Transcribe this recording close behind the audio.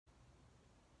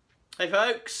Hey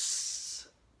folks!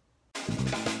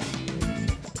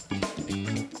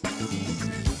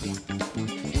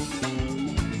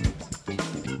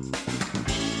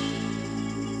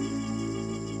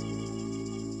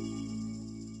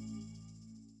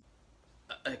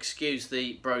 Excuse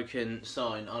the broken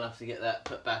sign, I'll have to get that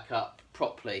put back up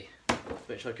properly,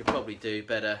 which I could probably do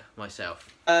better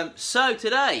myself. So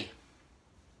today,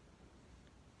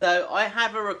 I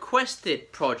have a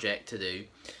requested project to do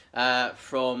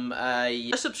from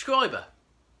a subscriber.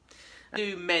 I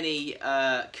do many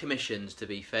commissions, to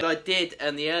be fair. But I did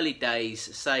in the early days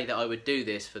say that I would do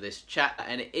this for this chap,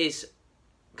 and it is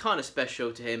kind of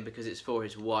special to him because it's for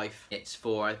his wife. It's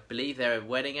for, I believe, their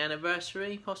wedding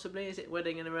anniversary, possibly. Is it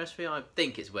wedding anniversary? I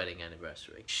think it's wedding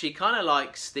anniversary. She kind of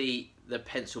likes the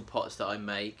pencil pots that I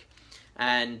make,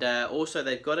 and also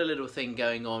they've got a little thing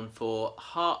going on for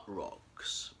heart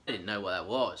rocks. I didn't know what that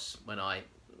was when I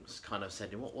kind of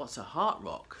said, what's a heart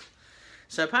rock?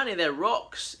 So apparently they're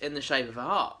rocks in the shape of a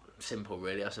heart. Simple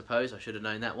really, I suppose. I should have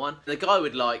known that one. The guy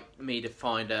would like me to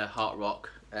find a heart rock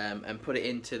and put it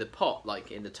into the pot, like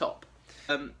in the top.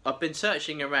 I've been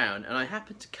searching around and I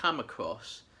happened to come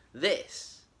across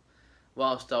this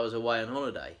whilst I was away on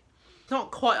holiday. It's not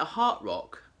quite a heart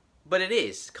rock, but it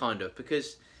is kind of,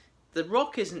 because the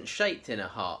rock isn't shaped in a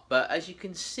heart, but as you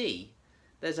can see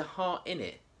there's a heart in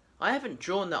it. I haven't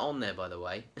drawn that on there, by the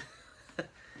way.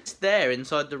 It's there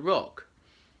inside the rock.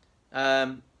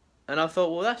 And I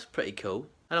thought, well, that's pretty cool.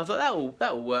 And I thought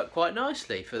that'll work quite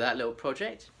nicely for that little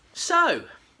project. So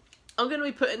I'm going to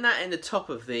be putting that in the top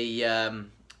of the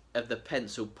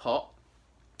pencil pot,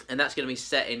 and that's going to be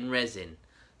set in resin.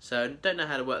 So don't know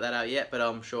how to work that out yet, but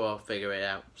I'm sure I'll figure it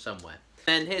out somewhere.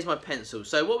 And here's my pencil.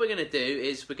 So what we're going to do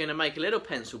is we're going to make a little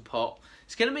pencil pot.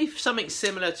 It's going to be something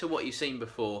similar to what you've seen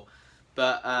before,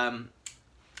 but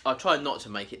I'll try not to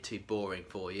make it too boring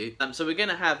for you. So we're going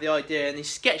to have the idea, and he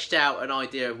sketched out an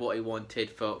idea of what he wanted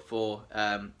for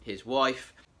his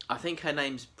wife. I think her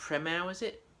name's Premau, is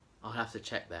it? I'll have to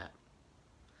check that.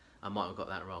 I might have got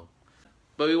that wrong.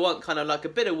 But we want kind of like a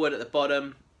bit of wood at the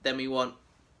bottom, then we want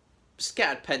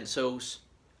scattered pencils,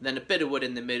 then a bit of wood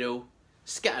in the middle,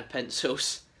 scattered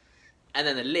pencils, and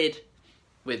then a lid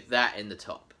with that in the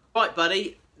top. Right,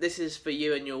 buddy, this is for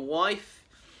you and your wife.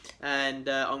 And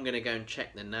I'm going to go and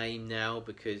check the name now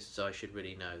because I should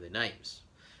really know the names.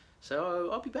 So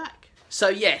I'll be back. So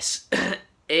yes,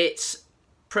 it's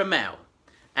Premau,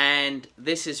 and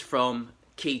this is from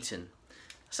Keaton.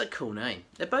 That's a cool name.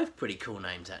 They're both pretty cool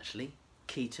names actually,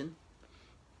 Keaton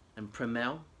and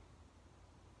Premau.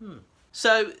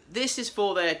 So this is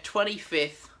for their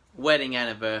 25th wedding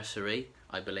anniversary,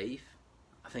 I believe.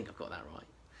 I think I've got that right.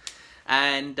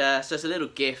 And so it's a little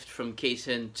gift from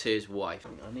Keaton to his wife.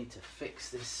 I need to fix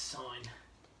this sign.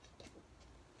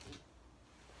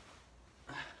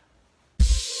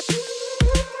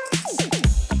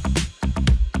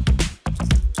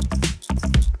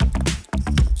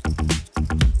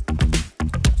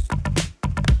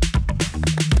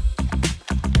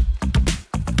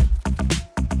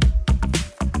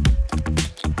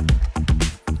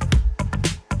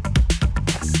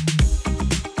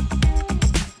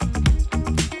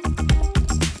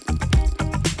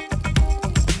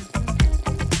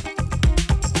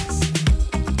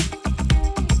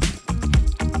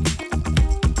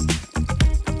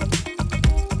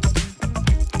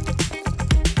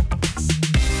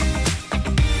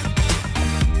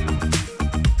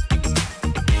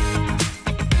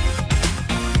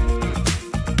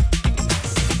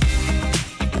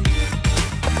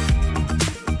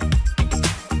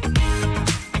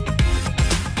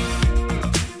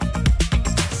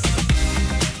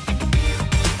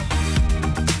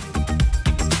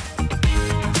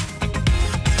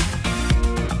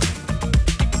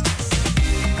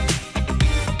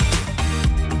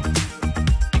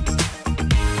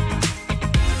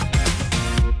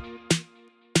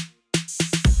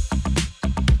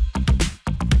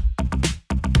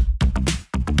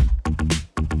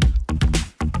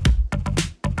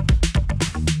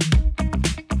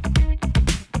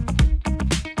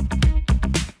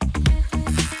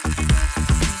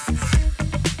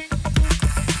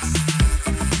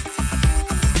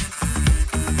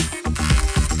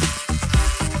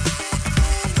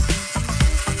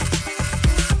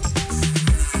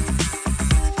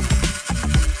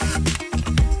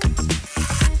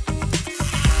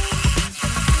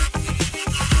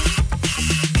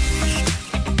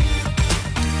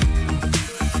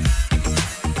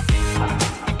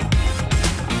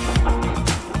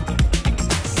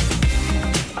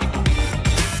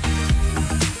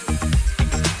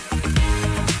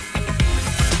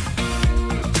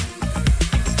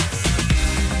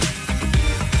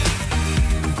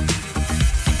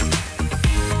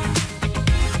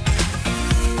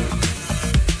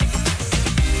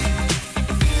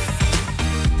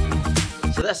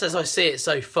 just as I see it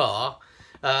so far.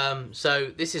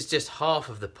 So this is just half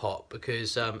of the pot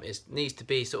because it needs to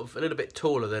be sort of a little bit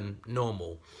taller than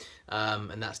normal,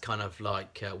 and that's kind of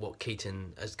like what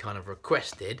Keaton has kind of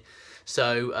requested.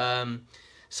 So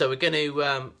so we're going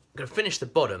to finish the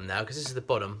bottom now, because this is the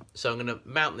bottom. So I'm going to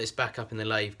mount this back up in the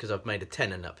lathe because I've made a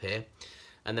tenon up here,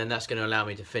 and then that's going to allow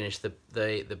me to finish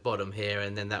the bottom here,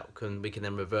 and then we can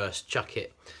then reverse chuck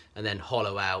it and then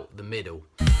hollow out the middle.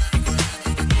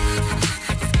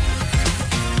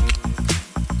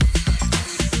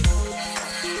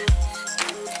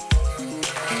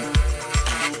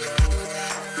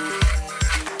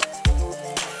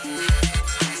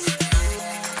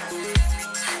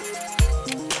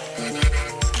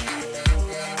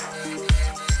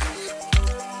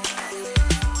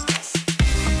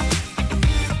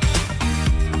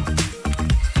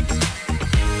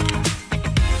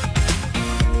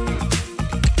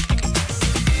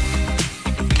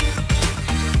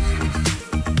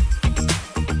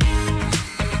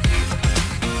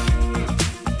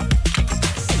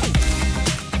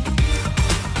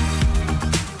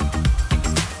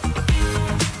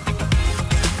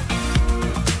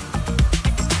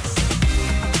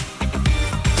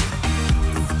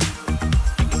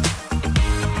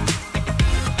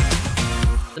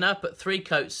 Now I put 3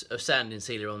 coats of sanding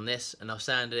sealer on this, and I've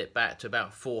sanded it back to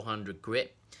about 400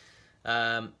 grit.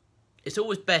 It's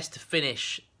always best to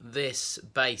finish this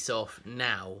base off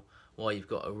now while you've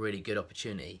got a really good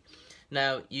opportunity.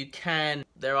 Now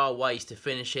there are ways to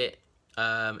finish it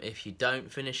if you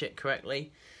don't finish it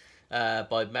correctly,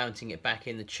 by mounting it back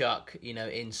in the chuck, you know,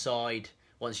 inside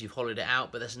once you've hollowed it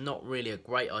out, but that's not really a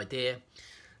great idea.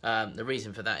 The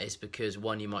reason for that is because,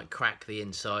 one, you might crack the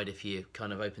inside if you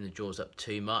kind of open the jaws up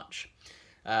too much.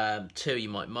 2, you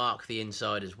might mark the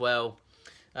inside as well.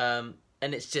 And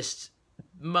it's just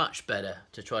much better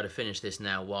to try to finish this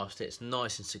now whilst it's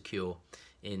nice and secure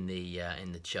in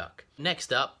the chuck.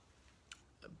 Next up,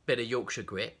 a bit of Yorkshire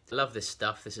grit. I love this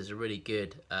stuff. This is a really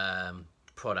good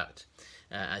product.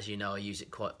 As you know, I use it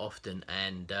quite often,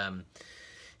 and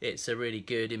it's a really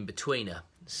good in-betweener.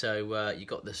 So you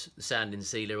got the sanding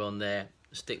sealer on there,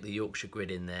 stick the Yorkshire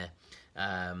grit in there,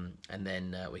 and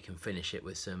then we can finish it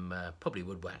with some probably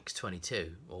WOODWAX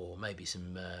 22, or maybe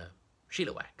some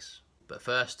Sheila wax. But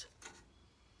first,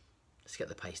 let's get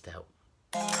the paste out.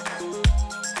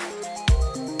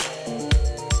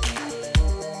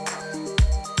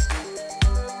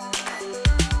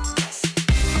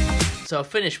 So I've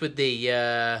finished with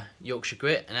the Yorkshire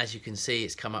grit, and as you can see,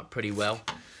 it's come up pretty well.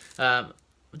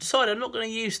 I decided I'm not going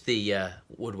to use the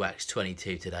WOODWAX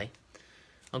 22 today.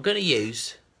 I'm going to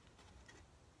use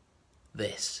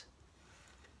this,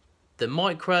 the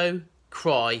Micro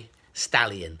Cry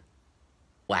Stallion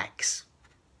wax.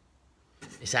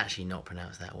 It's actually not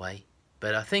pronounced that way,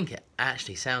 but I think it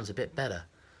actually sounds a bit better.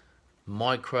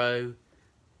 Micro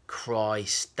Cry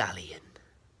Stallion.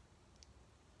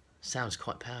 Sounds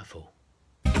quite powerful.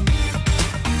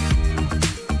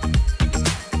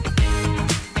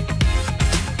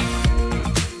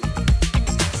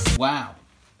 Wow,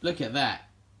 look at that.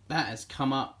 That has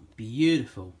come up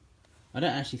beautiful. I don't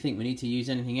actually think we need to use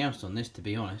anything else on this, to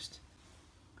be honest.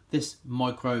 This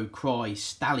Micro Cry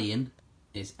Stallion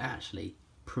is actually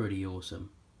pretty awesome.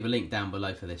 Leave a link down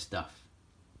below for this stuff.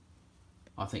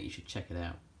 I think you should check it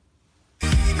out.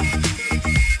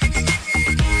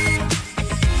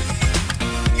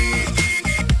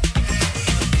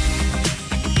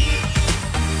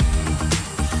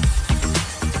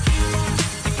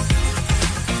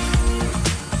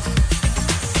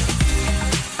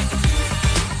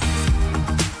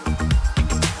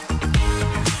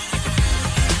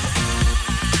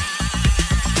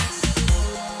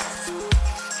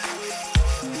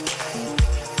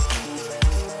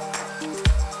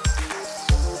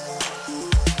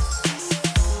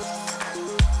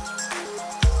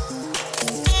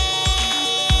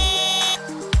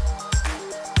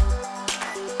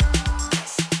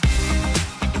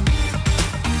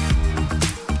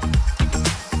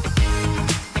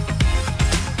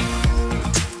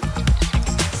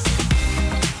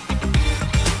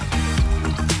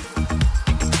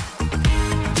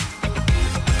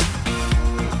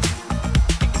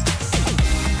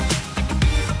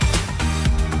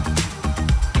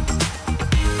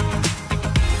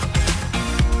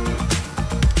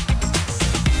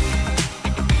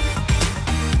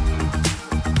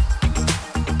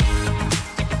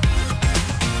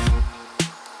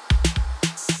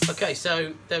 Okay,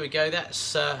 so there we go.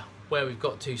 That's where we've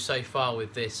got to so far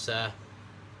with this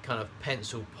kind of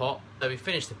pencil pot. So we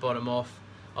finished the bottom off.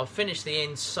 I've finished the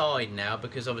inside now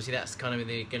because obviously that's kind of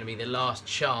going to be the last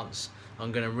chance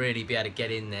I'm going to really be able to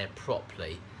get in there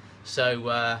properly. So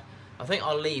I think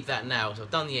I'll leave that now. So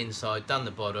I've done the inside, done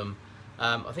the bottom.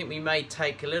 I think we may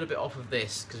take a little bit off of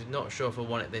this because I'm not sure if I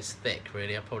want it this thick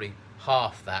really. I'll probably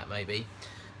half that maybe.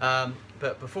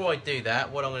 But before I do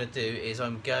that, what I'm going to do is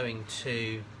I'm going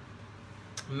to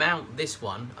mount this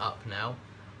one up now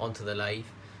onto the lathe.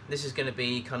 This is going to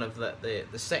be kind of the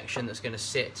section that's going to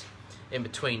sit in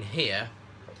between here,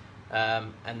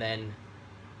 and then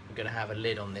we're going to have a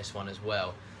lid on this one as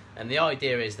well. And the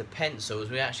idea is the pencils,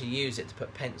 we actually use it to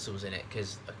put pencils in it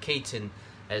because Keaton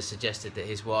has suggested that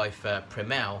his wife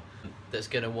Primel that's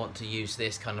going to want to use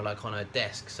this kind of like on her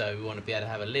desk, so we want to be able to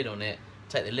have a lid on it,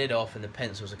 take the lid off, and the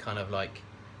pencils are kind of like,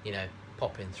 you know,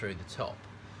 popping through the top.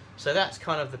 So that's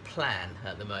kind of the plan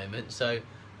at the moment. So I'm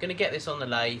going to get this on the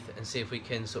lathe and see if we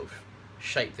can sort of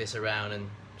shape this around and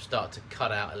start to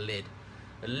cut out a lid.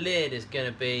 The lid is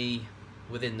going to be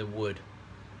within the wood,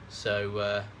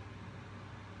 so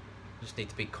just need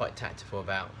to be quite tactful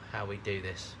about how we do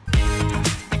this.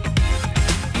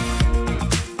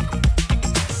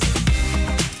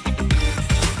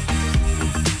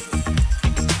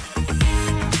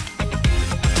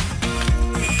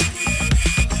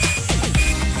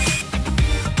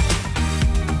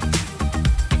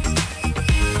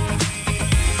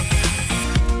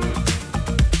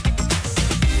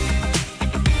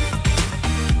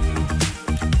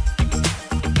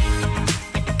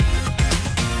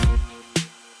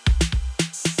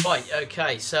 Right,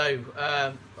 okay, so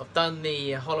I've done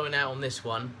the hollowing out on this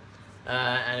one,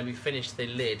 and we finished the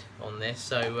lid on this.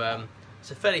 So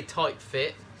it's a fairly tight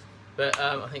fit, but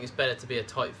I think it's better to be a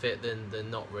tight fit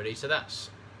than not really. So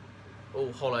that's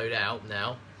all hollowed out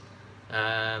now.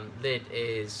 Lid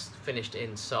is finished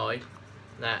inside.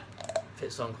 That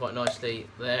fits on quite nicely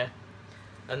there.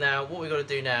 And now what we've got to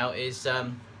do now is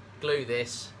glue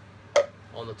this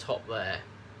on the top there,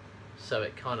 so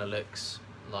it kind of looks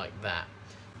like that.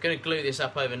 I'm going to glue this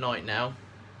up overnight now,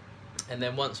 and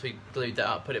then once we glued that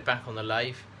up, put it back on the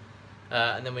lathe,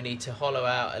 and then we need to hollow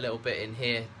out a little bit in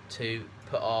here to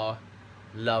put our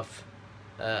love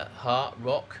heart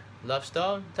rock, love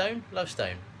stone,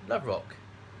 love rock,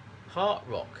 heart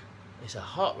rock. It's a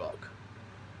heart rock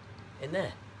in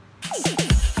there.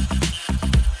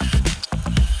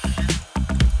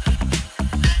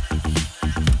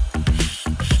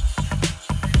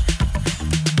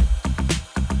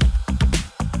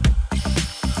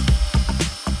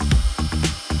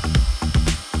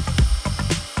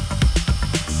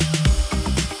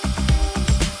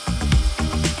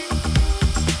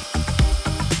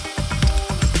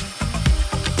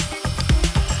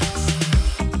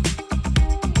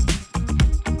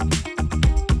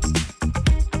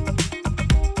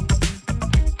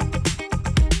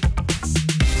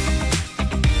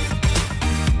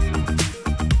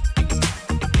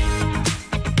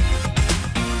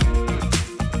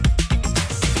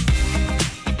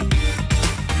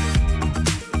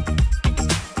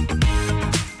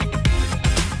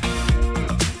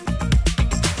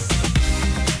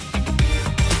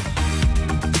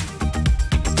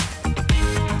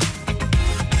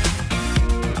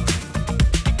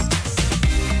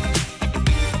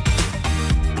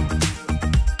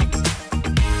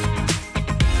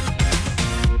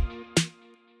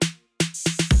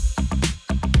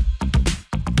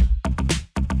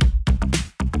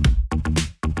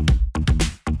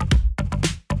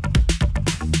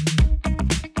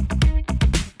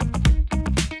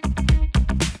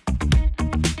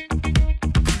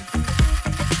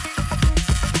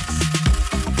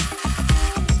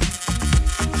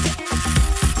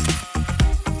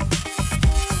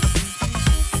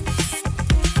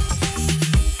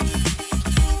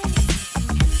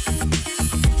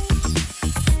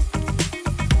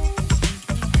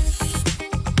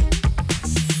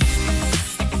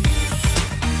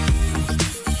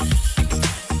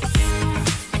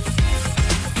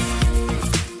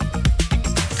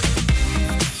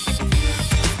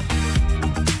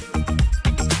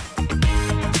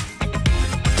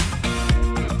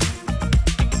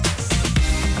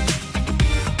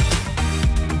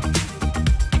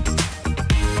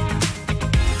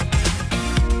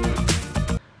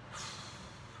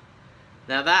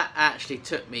 Now that actually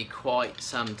took me quite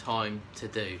some time to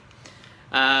do,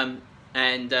 and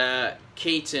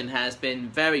Keaton has been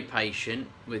very patient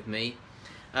with me.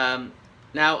 Now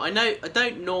I know I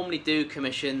don't normally do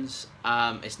commissions,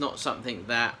 it's not something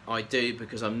that I do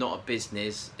because I'm not a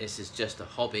business, this is just a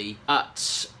hobby,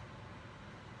 but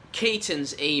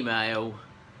Keaton's email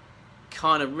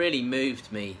kind of really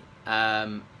moved me,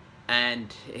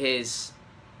 and his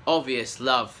obvious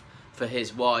love for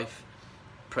his wife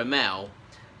Primel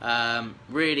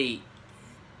really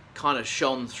kind of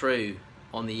shone through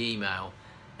on the email,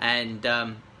 and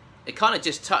it kind of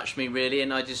just touched me really,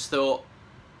 and I just thought,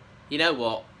 you know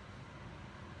what,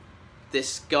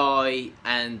 this guy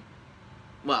and,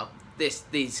 well, this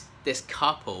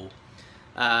couple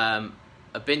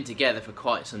have been together for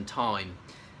quite some time,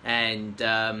 and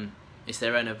it's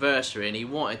their anniversary, and he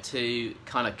wanted to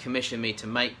kind of commission me to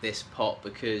make this pot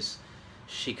because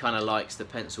she kind of likes the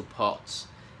pencil pots.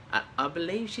 I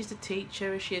believe she's a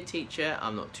teacher. Is she a teacher?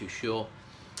 I'm not too sure.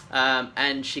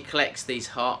 And she collects these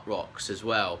heart rocks as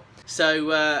well.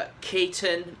 So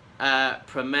Keaton,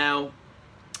 Pramel,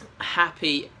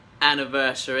 happy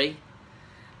anniversary,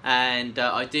 and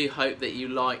I do hope that you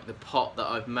like the pot that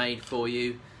I've made for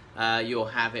you. You'll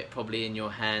have it probably in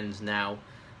your hands now.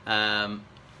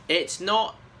 It's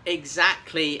not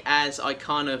exactly as I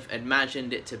kind of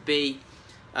imagined it to be.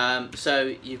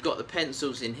 So you've got the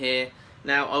pencils in here.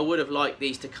 Now I would have liked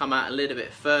these to come out a little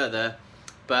bit further,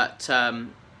 but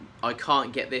I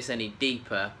can't get this any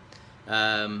deeper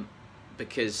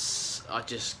because I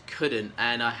just couldn't,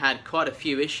 and I had quite a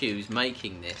few issues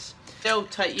making this. They'll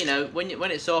take, you know, when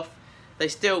it's off, they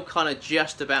still kind of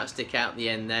just about stick out the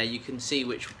end there. You can see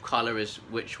which colour is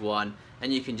which one,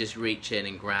 and you can just reach in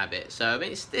and grab it. So I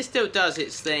mean, it still does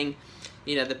its thing.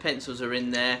 You know, the pencils are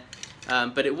in there,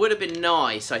 but it would have been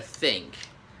nice, I think,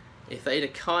 if they'd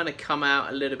have kind of come out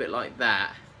a little bit like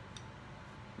that,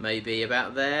 maybe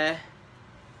about there,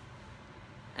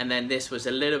 and then this was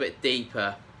a little bit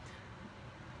deeper,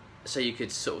 so you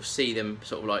could sort of see them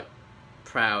sort of like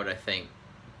proud, I think.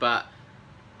 But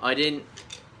I didn't.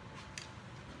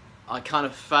 I kind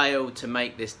of failed to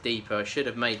make this deeper. I should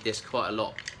have made this quite a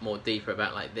lot more deeper,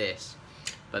 about like this,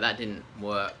 but that didn't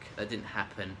work. That didn't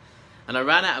happen, and I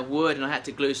ran out of wood, and I had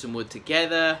to glue some wood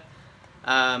together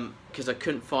because I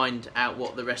couldn't find out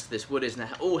what the rest of this wood is, and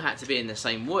it all had to be in the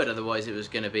same wood, otherwise it was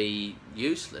going to be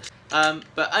useless.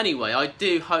 But anyway, I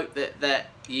do hope that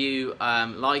you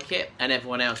like it, and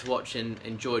everyone else watching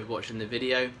enjoyed watching the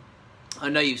video. I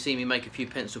know you've seen me make a few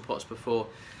pencil pots before,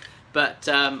 but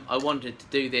I wanted to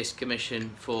do this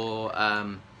commission for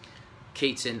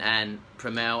Keaton and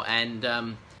Pramel, and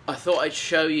I thought I'd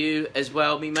show you as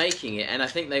well me making it, and I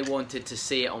think they wanted to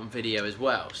see it on video as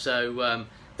well. So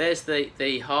there's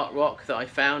the heart rock that I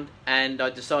found, and I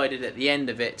decided at the end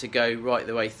of it to go right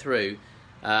the way through,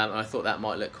 and I thought that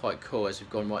might look quite cool as we've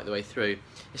gone right the way through.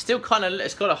 It's still kind of,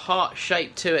 it's got a heart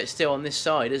shape to it still on this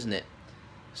side, isn't it?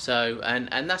 So,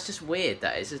 and that's just weird,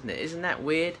 that is, isn't it? Isn't that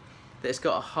weird that it's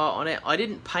got a heart on it? I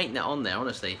didn't paint that on there,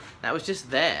 honestly. That was just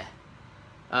there.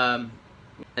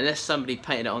 Unless somebody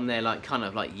painted it on there like kind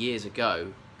of like years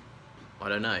ago. I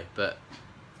don't know, but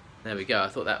there we go. I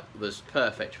thought that was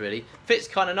perfect, really. Fits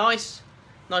kind of nice.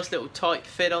 Nice little tight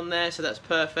fit on there, so that's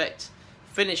perfect.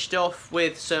 Finished off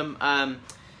with some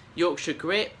Yorkshire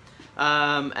grit.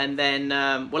 And then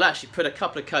we'll actually put a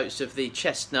couple of coats of the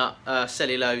chestnut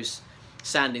cellulose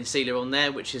sanding sealer on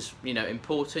there, which is, you know,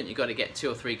 important. You've got to get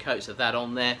 2 or 3 coats of that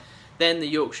on there. Then the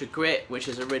Yorkshire grit, which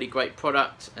is a really great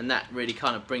product, and that really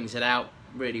kind of brings it out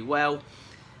really well.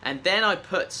 And then I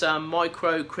put some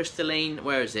microcrystalline,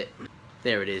 where is it?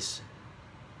 There it is.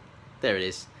 There it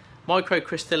is.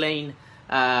 Microcrystalline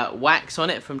wax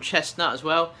on it from Chestnut as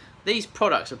well. These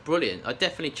products are brilliant. I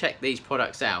definitely check these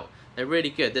products out. They're really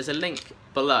good. There's a link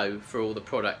below for all the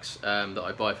products that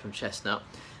I buy from Chestnut.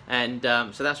 And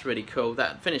so that's really cool.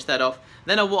 That finished that off.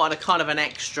 Then I wanted a kind of an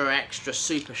extra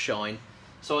super shine,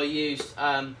 so I used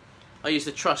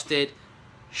the trusted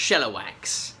Sheller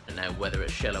Wax. I don't know whether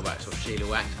it's Sheller Wax or Sheila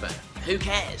Wax, but who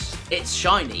cares? It's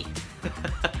shiny.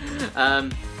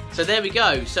 So there we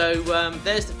go. So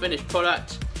there's the finished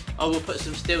product. I will put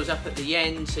some stills up at the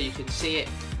end so you can see it.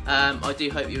 I do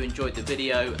hope you enjoyed the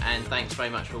video, and thanks very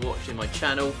much for watching my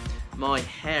channel. My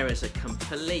hair is a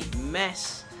complete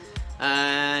mess,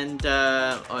 and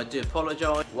I do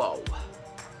apologise. Whoa.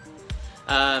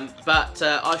 But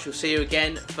I shall see you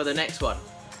again for the next one.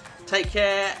 Take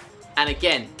care, and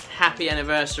again, happy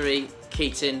anniversary,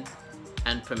 Keaton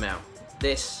and Pramel.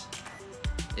 This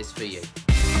is for you.